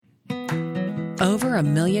Over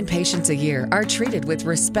 1 million patients a year are treated with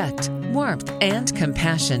respect, warmth, and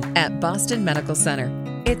compassion at Boston Medical Center.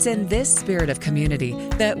 It's in this spirit of community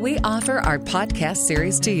that we offer our podcast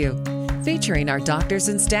series to you, featuring our doctors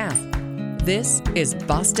and staff. This is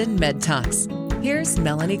Boston Med Talks. Here's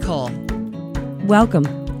Melanie Cole.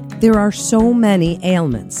 Welcome. There are so many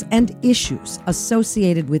ailments and issues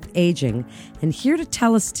associated with aging, and here to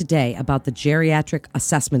tell us today about the Geriatric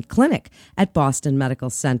Assessment Clinic at Boston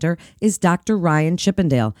Medical Center is Dr. Ryan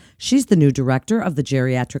Chippendale. She's the new director of the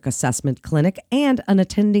Geriatric Assessment Clinic and an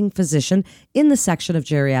attending physician in the section of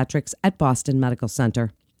geriatrics at Boston Medical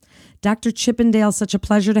Center. Dr. Chippendale, such a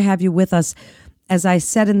pleasure to have you with us. As I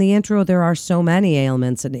said in the intro, there are so many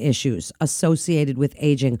ailments and issues associated with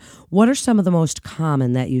aging. What are some of the most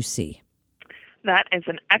common that you see? That is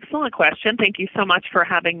an excellent question. Thank you so much for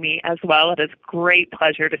having me as well. It is a great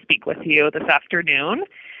pleasure to speak with you this afternoon.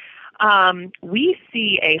 We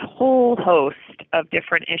see a whole host of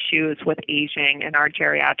different issues with aging in our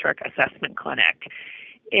geriatric assessment clinic.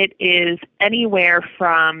 It is anywhere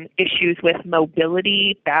from issues with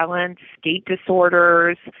mobility, balance, gait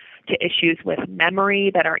disorders, to issues with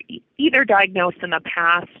memory that are either diagnosed in the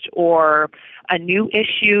past or a new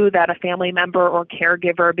issue that a family member or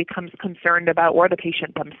caregiver becomes concerned about, or the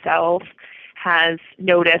patient themselves has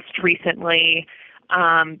noticed recently,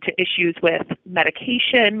 to issues with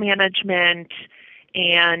medication management,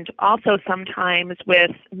 and also sometimes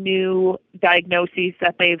with new diagnoses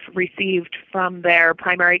that they've received from their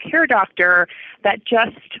primary care doctor that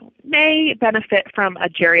just may benefit from a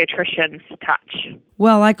geriatrician's touch.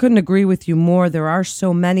 Well, I couldn't agree with you more. There are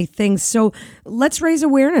so many things. So let's raise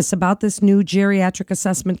awareness about this new Geriatric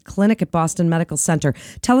Assessment Clinic at Boston Medical Center.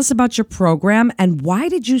 Tell us about your program and why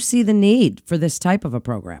did you see the need for this type of a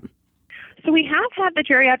program? So we have had the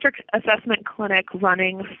Geriatric Assessment Clinic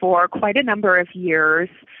running for quite a number of years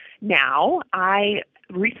now. I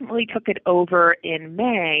recently took it over in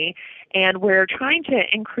May, and we're trying to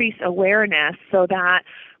increase awareness so that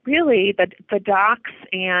really the docs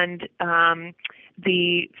and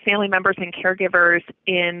the family members and caregivers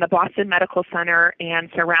in the Boston Medical Center and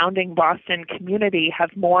surrounding Boston community have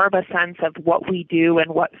more of a sense of what we do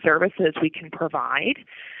and what services we can provide.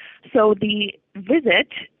 So the visit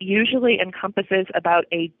usually encompasses about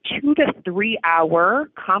a 2 to 3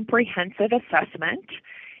 hour comprehensive assessment.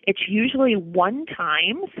 It's usually one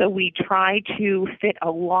time, so we try to fit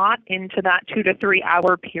a lot into that 2 to 3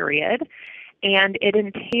 hour period. And it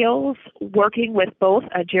entails working with both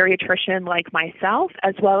a geriatrician like myself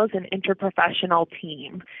as well as an interprofessional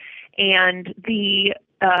team. And the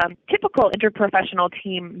typical interprofessional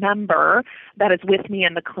team member that is with me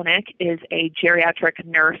in the clinic is a geriatric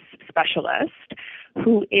nurse specialist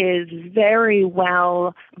who is very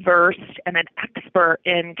well versed and an expert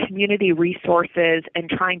in community resources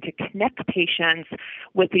and trying to connect patients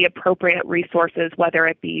with the appropriate resources, whether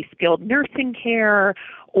it be skilled nursing care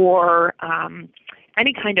or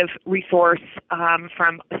any kind of resource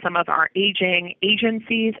from some of our aging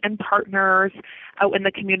agencies and partners out in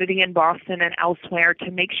the community in Boston and elsewhere to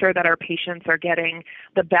make sure that our patients are getting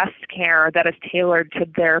the best care that is tailored to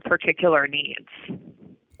their particular needs.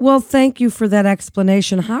 Well, thank you for that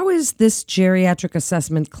explanation. How is this geriatric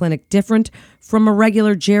assessment clinic different from a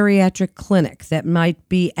regular geriatric clinic that might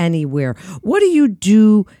be anywhere? What do you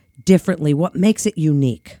do differently? What makes it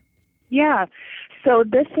unique? Yeah. So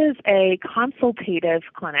this is a consultative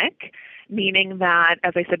clinic, meaning that,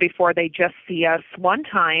 as I said before, they just see us one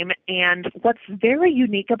time. And what's very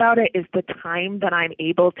unique about it is the time that I'm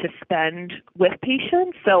able to spend with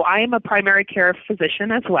patients. So I am a primary care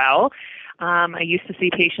physician as well. I used to see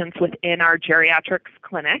patients within our geriatrics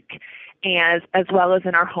clinic as well as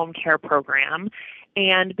in our home care program.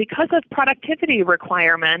 And because of productivity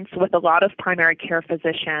requirements with a lot of primary care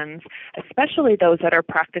physicians, especially those that are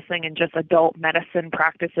practicing in just adult medicine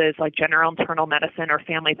practices like general internal medicine or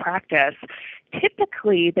family practice,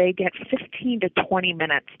 typically they get 15 to 20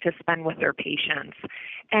 minutes to spend with their patients.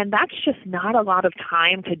 And that's just not a lot of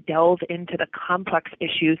time to delve into the complex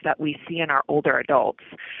issues that we see in our older adults.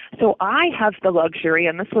 So I have the luxury,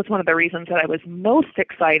 and this was one of the reasons that I was most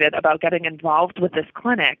excited about getting involved with this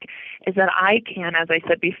clinic, is that I can, as I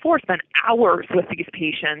said before, spend hours with these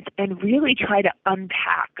patients and really try to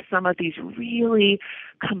unpack some of these really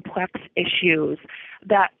complex issues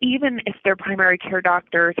that even if their primary care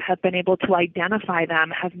doctors have been able to identify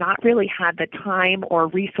them, have not really had the time or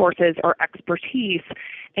resources or expertise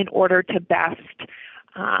in order to best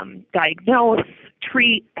diagnose,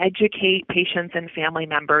 treat, educate patients and family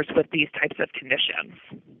members with these types of conditions.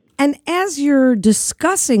 And as you're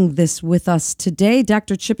discussing this with us today,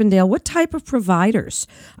 Dr. Chippendale, what type of providers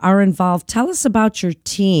are involved? Tell us about your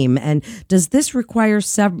team. And does this require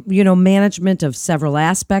management of several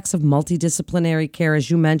aspects of multidisciplinary care?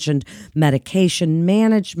 As you mentioned, medication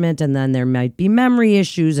management, and then there might be memory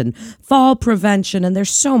issues and fall prevention, and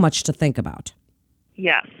there's so much to think about.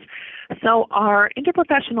 Yes. So our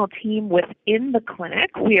interprofessional team within the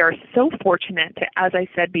clinic, we are so fortunate to, as I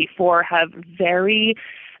said before, have very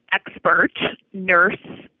expert nurse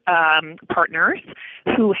partners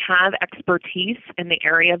who have expertise in the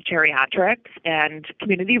area of geriatrics and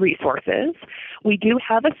community resources. We do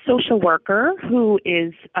have a social worker who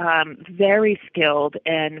is very skilled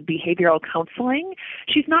in behavioral counseling.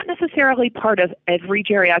 She's not necessarily part of every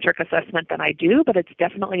geriatric assessment that I do, but it's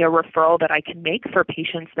definitely a referral that I can make for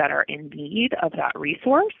patients that are in need of that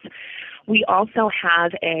resource. We also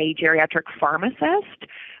have a geriatric pharmacist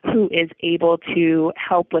who is able to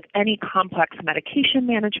help with any complex medication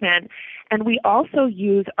management. And we also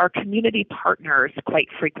use our community partners quite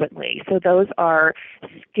frequently. So those are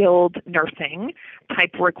skilled nursing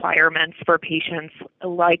type requirements for patients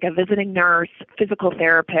like a visiting nurse, physical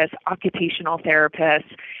therapist, occupational therapist,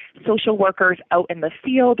 social workers out in the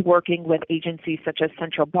field working with agencies such as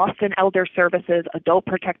Central Boston Elder Services, Adult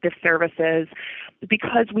Protective Services.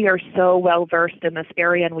 Because we are so well versed in this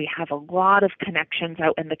area and we have a lot of connections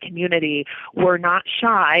out in the community, we're not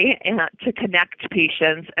shy to connect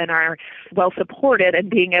patients and are well supported in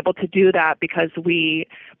being able to do that because we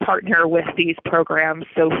partner with these programs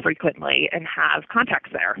so frequently and have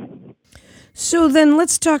contacts there. So then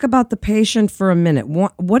let's talk about the patient for a minute.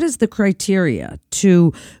 What is the criteria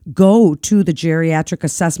to go to the geriatric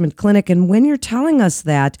assessment clinic? And when you're telling us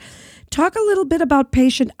that, talk a little bit about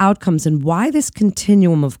patient outcomes and why this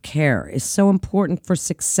continuum of care is so important for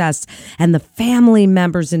success and the family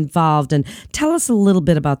members involved. And tell us a little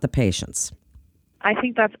bit about the patients. I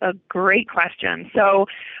think that's a great question. So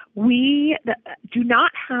we do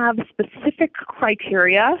not have specific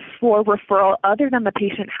criteria for referral other than the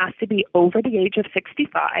patient has to be over the age of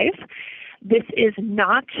 65. This is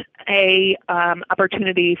not a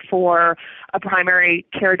opportunity for a primary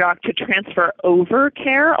care doc to transfer over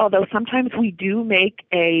care, although sometimes we do make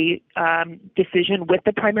a decision with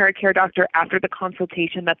the primary care doctor after the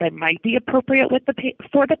consultation that might be appropriate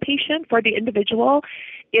for the patient, for the individual,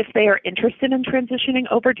 if they are interested in transitioning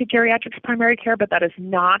over to geriatrics primary care, but that is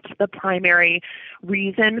not the primary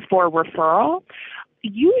reason for referral.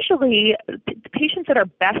 Usually, the patients that are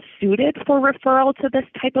best suited for referral to this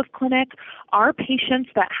type of clinic are patients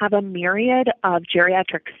that have a myriad of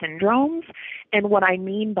geriatric syndromes. And what I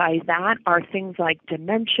mean by that are things like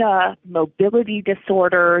dementia, mobility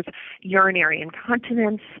disorders, urinary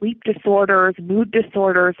incontinence, sleep disorders, mood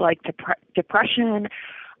disorders like depression,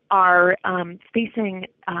 are facing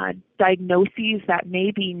diagnoses that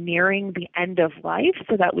may be nearing the end of life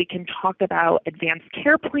so that we can talk about advanced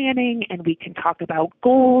care planning and we can talk about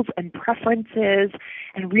goals and preferences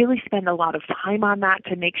and really spend a lot of time on that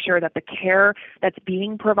to make sure that the care that's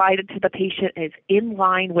being provided to the patient is in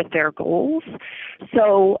line with their goals.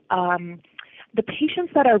 So the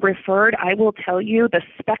patients that are referred, I will tell you, the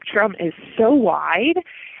spectrum is so wide.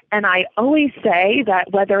 And I always say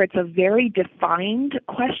that whether it's a very defined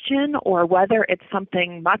question or whether it's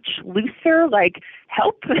something much looser, like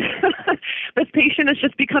help, this patient is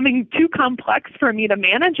just becoming too complex for me to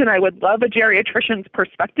manage, and I would love a geriatrician's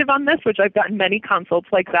perspective on this, which I've gotten many consults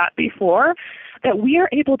like that before, that we are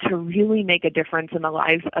able to really make a difference in the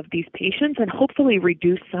lives of these patients and hopefully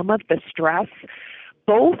reduce some of the stress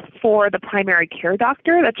both for the primary care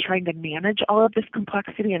doctor that's trying to manage all of this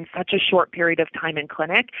complexity in such a short period of time in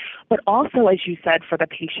clinic, but also, as you said, for the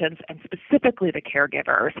patients and specifically the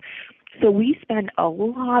caregivers. So we spend a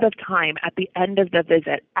lot of time at the end of the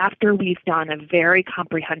visit after we've done a very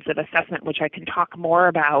comprehensive assessment, which I can talk more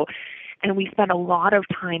about, and we spend a lot of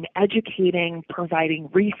time educating, providing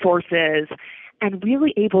resources, and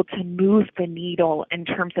really able to move the needle in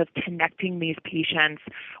terms of connecting these patients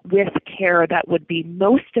with care that would be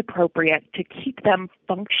most appropriate to keep them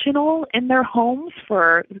functional in their homes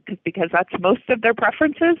because that's most of their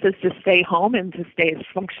preferences is to stay home and to stay as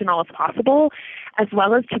functional as possible, as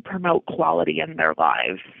well as to promote quality in their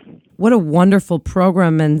lives. What a wonderful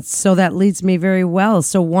program. And so that leads me very well.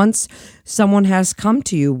 So once someone has come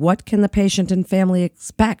to you, what can the patient and family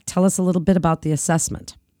expect? Tell us a little bit about the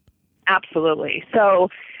assessment. Absolutely. So,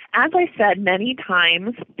 as I said, many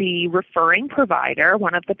times the referring provider,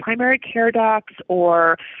 one of the primary care docs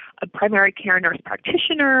or primary care nurse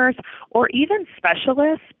practitioners, or even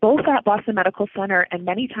specialists, both at Boston Medical Center and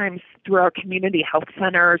many times through our community health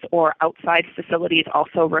centers or outside facilities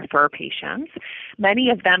also refer patients. Many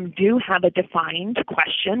of them do have a defined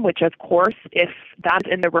question, which of course, if that's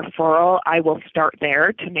in the referral, I will start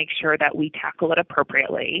there to make sure that we tackle it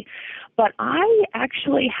appropriately. But I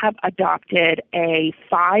actually have adopted a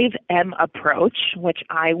 5M approach, which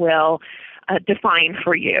I will define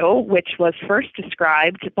for you, which was first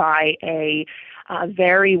described by a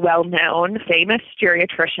very well-known, famous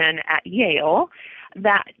geriatrician at Yale,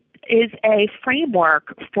 that is a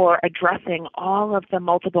framework for addressing all of the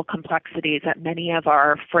multiple complexities that many of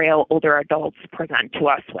our frail older adults present to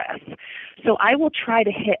us with. So I will try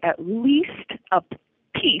to hit at least a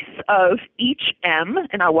piece of each M,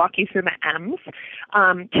 and I'll walk you through the M's,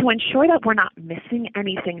 to ensure that we're not missing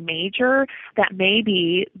anything major that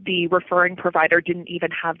maybe the referring provider didn't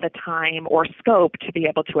even have the time or scope to be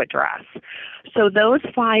able to address. So those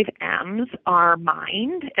 5 M's are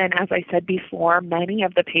mind, and as I said before, many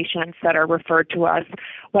of the patients that are referred to us,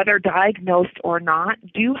 whether diagnosed or not,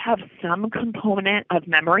 do have some component of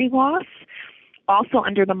memory loss. Also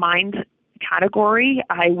under the mind category,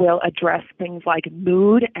 I will address things like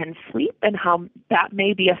mood and sleep and how that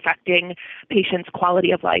may be affecting patients' quality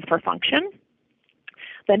of life or function.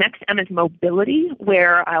 The next M is mobility,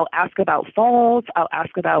 where I'll ask about falls, I'll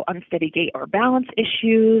ask about unsteady gait or balance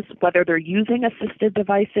issues, whether they're using assistive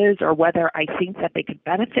devices or whether I think that they could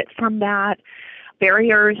benefit from that.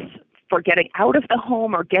 Barriers for getting out of the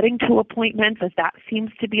home or getting to appointments, as that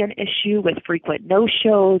seems to be an issue with frequent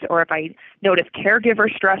no-shows, or if I notice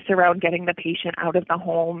caregiver stress around getting the patient out of the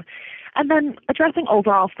home. And then addressing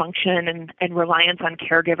overall function and reliance on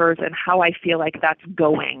caregivers and how I feel like that's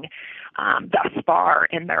going thus far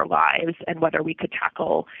in their lives, and whether we could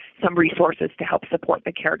tackle some resources to help support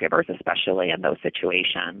the caregivers, especially in those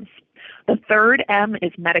situations. The third M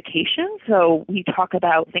is medication. So we talk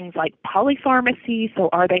about things like polypharmacy. So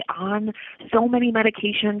are they on so many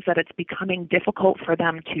medications that it's becoming difficult for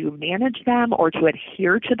them to manage them or to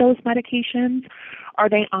adhere to those medications? Are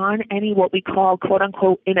they on any what we call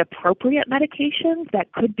quote-unquote inappropriate medications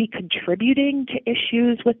that could be contributing to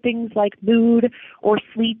issues with things like mood or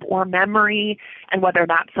sleep or memory, and whether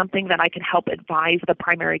that's something that I can help advise the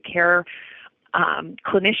primary care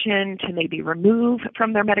clinician to maybe remove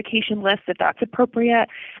from their medication list if that's appropriate.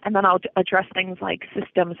 And then I'll address things like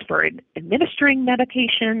systems for administering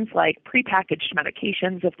medications, like prepackaged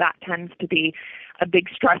medications, if that tends to be a big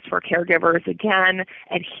stress for caregivers. Again,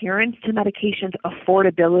 adherence to medications,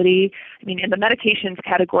 affordability. I mean, in the medications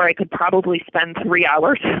category, I could probably spend 3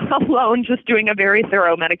 hours alone just doing a very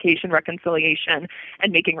thorough medication reconciliation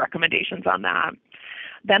and making recommendations on that.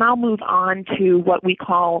 Then I'll move on to what we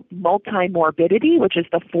call multimorbidity, which is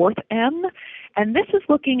the 4th M. And this is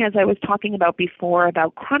looking, as I was talking about before,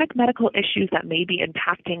 about chronic medical issues that may be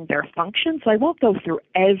impacting their function. So I won't go through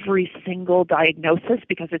every single diagnosis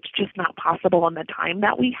because it's just not possible in the time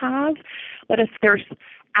that we have. But if there's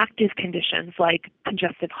active conditions like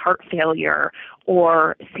congestive heart failure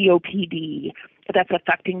or COPD, that's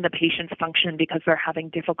affecting the patient's function because they're having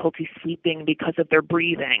difficulty sleeping because of their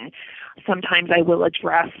breathing. Sometimes I will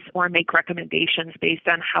address or make recommendations based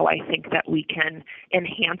on how I think that we can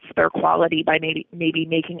enhance their quality by maybe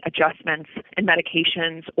making adjustments in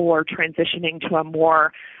medications or transitioning to a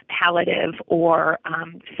more palliative or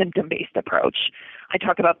symptom-based approach. I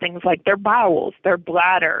talk about things like their bowels, their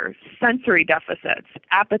bladder, sensory deficits,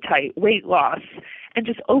 appetite, weight loss, and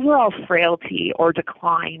just overall frailty or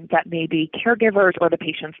decline that maybe caregivers or the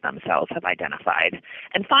patients themselves have identified.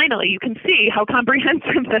 And finally, you can see how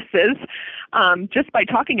comprehensive this is just by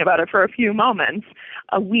talking about it for a few moments.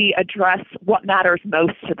 We address what matters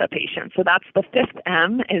most to the patient. So that's the 5th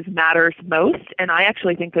M, is matters most. And I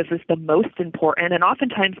actually think this is the most important. And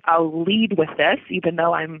oftentimes I'll lead with this, even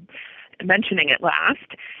though I'm mentioning it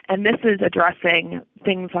last, and this is addressing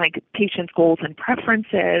things like patients' goals and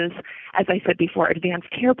preferences, as I said before,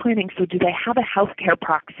 advanced care planning. So do they have a healthcare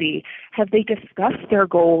proxy? Have they discussed their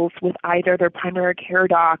goals with either their primary care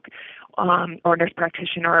doc or nurse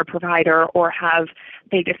practitioner or provider, or have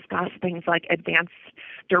they discussed things like advanced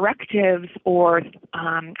directives or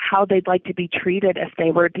how they'd like to be treated if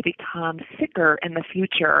they were to become sicker in the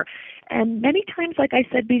future? And many times, like I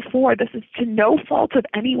said before, this is to no fault of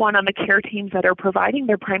anyone on the care teams that are providing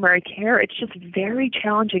their primary care. It's just very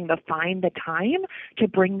challenging to find the time to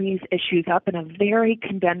bring these issues up in a very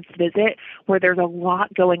condensed visit where there's a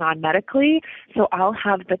lot going on medically. So I'll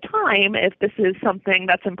have the time, if this is something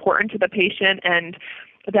that's important to the patient and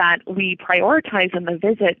that we prioritize in the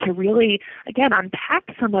visit, to really, again, unpack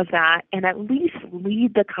some of that and at least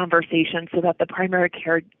lead the conversation so that the primary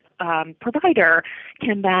care provider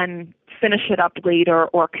can then finish it up later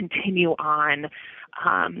or continue on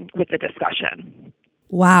with the discussion.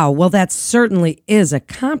 Wow. Well, that certainly is a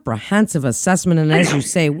comprehensive assessment. And as you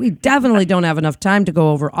say, we definitely don't have enough time to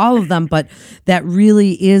go over all of them, but that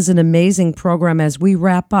really is an amazing program as we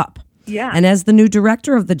wrap up. Yeah. And as the new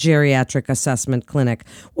director of the Geriatric Assessment Clinic,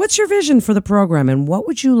 what's your vision for the program and what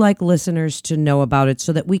would you like listeners to know about it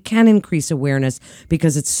so that we can increase awareness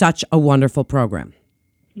because it's such a wonderful program?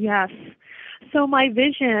 Yes. So my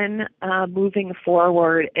vision moving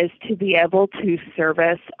forward is to be able to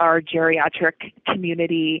service our geriatric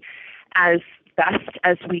community as best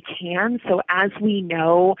as we can. So as we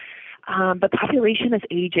know, the population is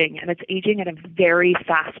aging, and it's aging at a very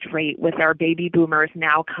fast rate with our baby boomers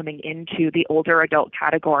now coming into the older adult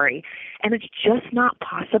category. And it's just not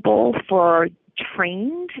possible for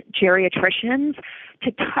trained geriatricians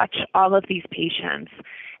to touch all of these patients.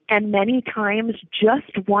 And many times,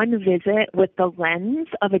 just one visit with the lens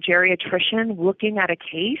of a geriatrician looking at a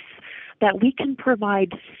case, that we can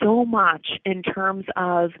provide so much in terms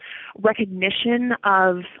of recognition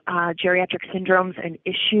of geriatric syndromes and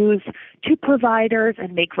issues to providers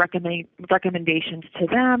and make recommendations to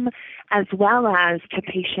them, as well as to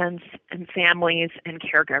patients and families and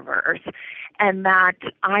caregivers. And that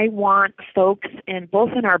I want folks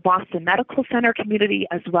both in our Boston Medical Center community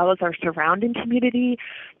as well as our surrounding community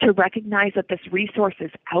to recognize that this resource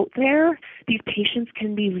is out there. These patients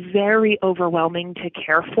can be very overwhelming to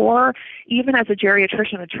care for. Even as a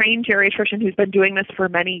geriatrician, a trained geriatrician who's been doing this for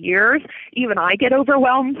many years, even I get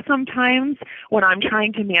overwhelmed sometimes when I'm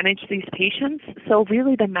trying to manage these patients. So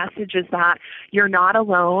really the message is that you're not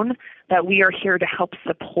alone, that we are here to help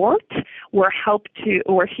support. We're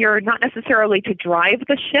here not necessarily to drive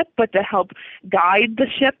the ship, but to help guide the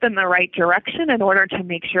ship in the right direction in order to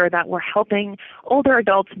make sure that we're helping older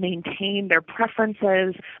adults maintain their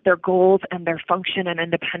preferences, their goals, and their function and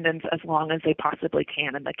independence as long as they possibly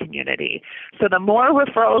can in the community. So the more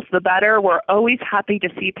referrals, the better. We're always happy to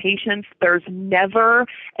see patients. There's never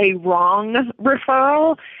a wrong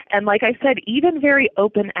referral. And like I said, even very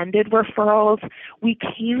open-ended referrals, we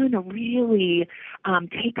can really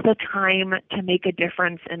take the time to make a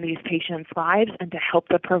difference in these patients' lives and to help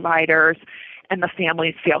the providers and the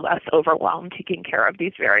families feel less overwhelmed taking care of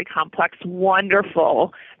these very complex,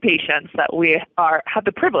 wonderful patients that we have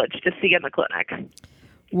the privilege to see in the clinic.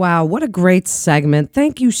 Wow, what a great segment.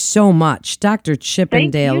 Thank you so much, Dr.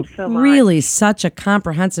 Chippendale. Thank you so much. Really such a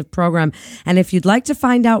comprehensive program. And if you'd like to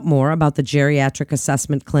find out more about the Geriatric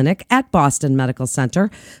Assessment Clinic at Boston Medical Center,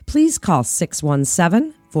 please call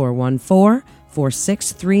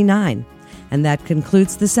 617-414-4639. And that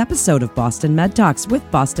concludes this episode of Boston Med Talks with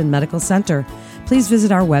Boston Medical Center. Please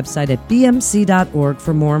visit our website at bmc.org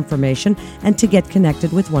for more information and to get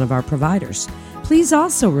connected with one of our providers. Please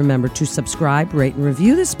also remember to subscribe, rate, and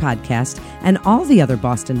review this podcast and all the other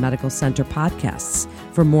Boston Medical Center podcasts.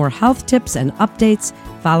 For more health tips and updates,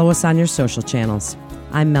 follow us on your social channels.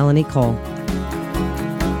 I'm Melanie Cole.